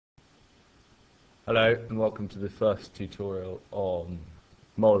Hello and welcome to the first tutorial on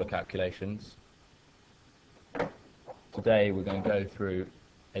molar calculations. Today we're going to go through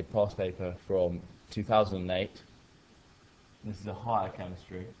a past paper from 2008. This is a higher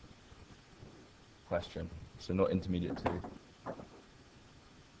chemistry question, so not intermediate 2.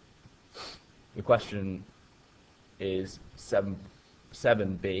 The question is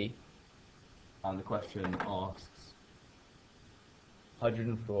 7b, and the question asks,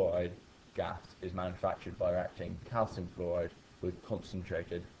 hydrogen fluoride gas is manufactured by reacting calcium fluoride with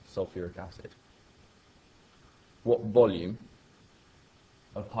concentrated sulfuric acid. What volume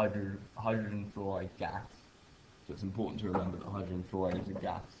of hydrogen fluoride gas, so it's important to remember that hydrogen fluoride is a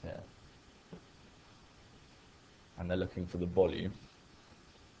gas here, and they're looking for the volume,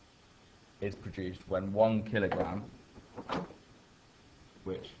 is produced when 1 kilogram,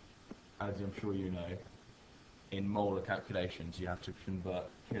 which, as I'm sure you know, in molar calculations you have to convert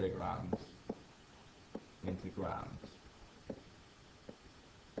kilograms into grams.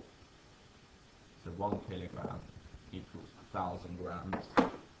 So 1 kilogram equals 1,000 grams.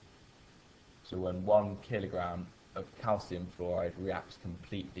 So when 1 kilogram of calcium fluoride reacts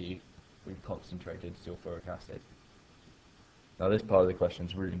completely with concentrated sulfuric acid. Now this part of the question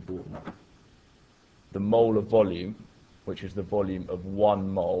is really important. The molar volume, which is the volume of 1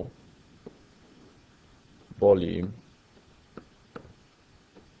 mole, volume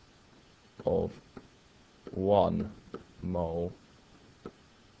of 1 mole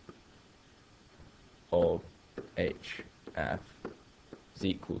of HF is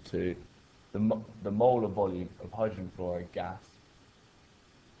equal to the molar volume of hydrogen fluoride gas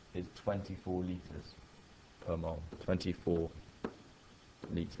is 24 litres per mole. 24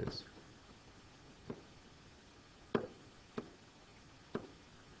 litres.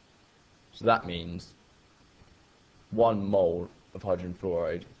 So that means 1 mole of hydrogen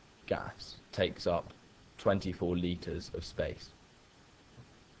fluoride gas takes up 24 litres of space.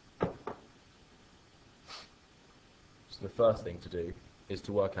 So the first thing to do is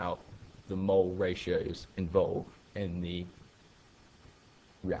to work out the mole ratios involved in the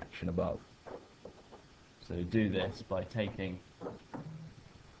reaction above. So do this by taking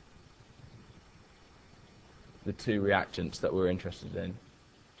the 2 reactants that we're interested in.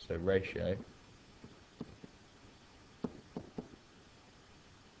 So ratio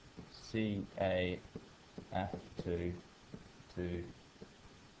CaF2 to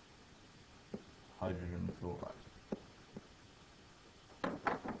hydrogen fluoride.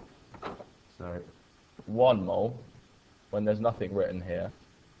 So 1 mole, when there's nothing written here,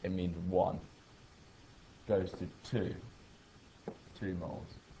 it means 1, goes to 2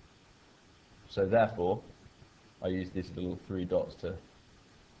 moles. So therefore, I use these little 3 dots to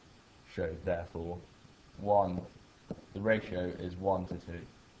show therefore 1, the ratio is 1 to 2.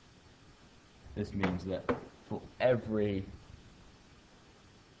 This means that for every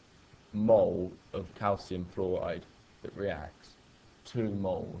mole of calcium fluoride that reacts, 2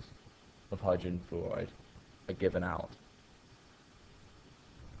 moles of hydrogen fluoride are given out.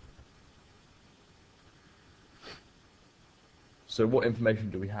 So what information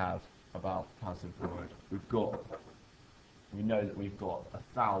do we have about calcium fluoride? We know that we've got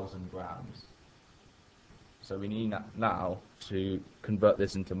 1,000 grams. So we need now to convert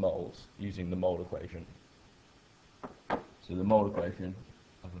this into moles using the mole equation. So the mole equation,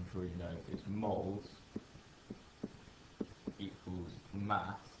 as I'm sure you know, is moles equals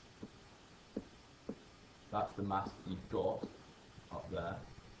mass. That's the mass that you've got up there,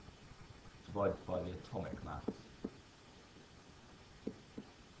 divided by the atomic mass.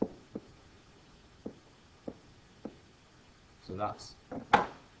 So that's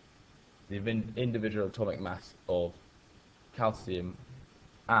the individual atomic mass of calcium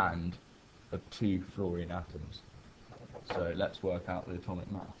and of 2 fluorine atoms. So let's work out the atomic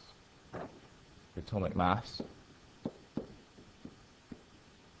mass. The atomic mass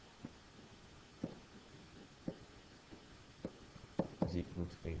is equal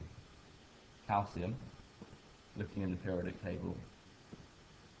to calcium, looking in the periodic table,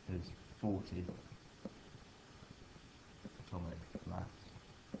 is 40 atomic mass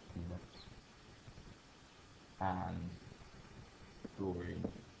units, and fluorine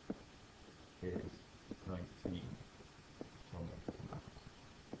is 19 atomic mass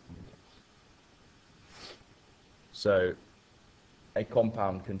units. So a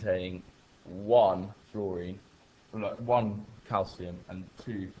compound containing 1 fluorine, 1 calcium and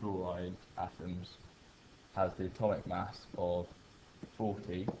 2 fluoride atoms has the atomic mass of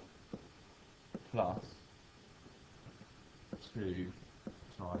 40 plus 2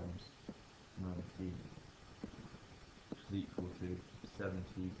 times 19, which is equal to 78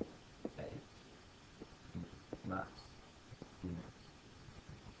 mass units.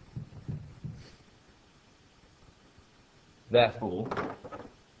 Therefore,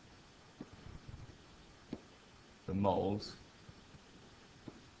 the moles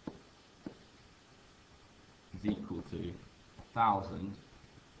is equal to 1,000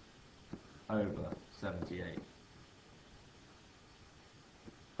 over 78.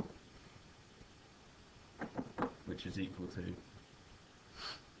 Which is equal to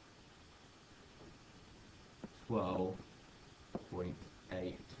 12.82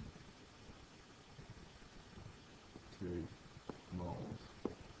 moles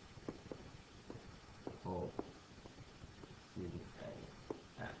of CaF2.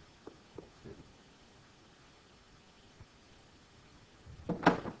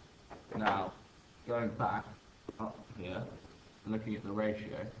 Now, going back up here and looking at the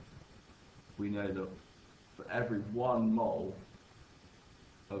ratio, we know that for every 1 mole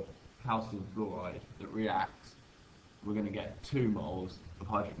of calcium fluoride that reacts, we're going to get 2 moles of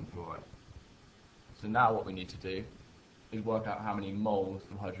hydrogen fluoride. So now what we need to do is work out how many moles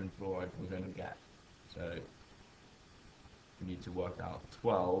of hydrogen fluoride we're going to get. So we need to work out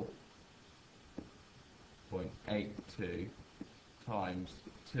 12.82 times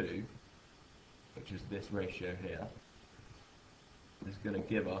 2, which is this ratio here, is going to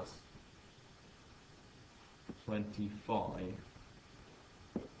give us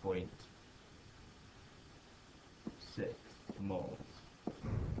 25.6 moles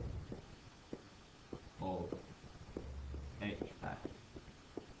of HF.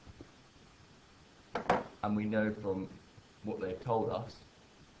 And we know from what they've told us,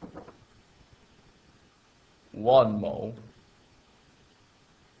 1 mole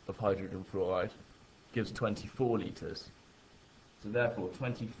of hydrogen fluoride gives 24 litres. So therefore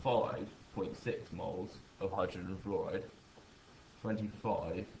 25.6 moles of hydrogen fluoride,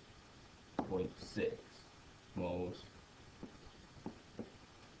 25.6 moles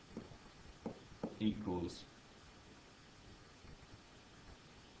equals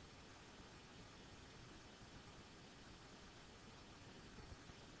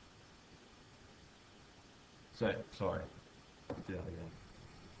do that again.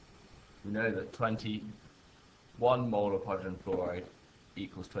 We know that 1 mole of hydrogen fluoride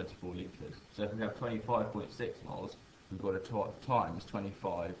equals 24 litres. So if we have 25.6 moles, we've got to times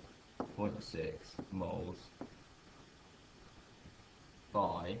 25.6 moles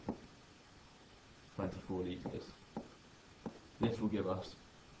by 24 litres. This will give us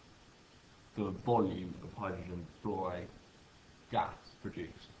the volume of hydrogen fluoride gas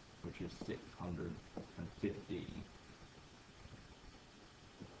produced, which is 615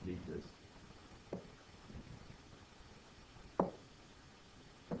 litres.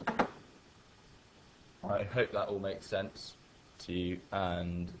 I hope that all makes sense to you,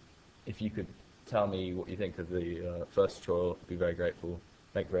 and if you could tell me what you think of the first tutorial, I'd be very grateful.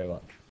 Thank you very much.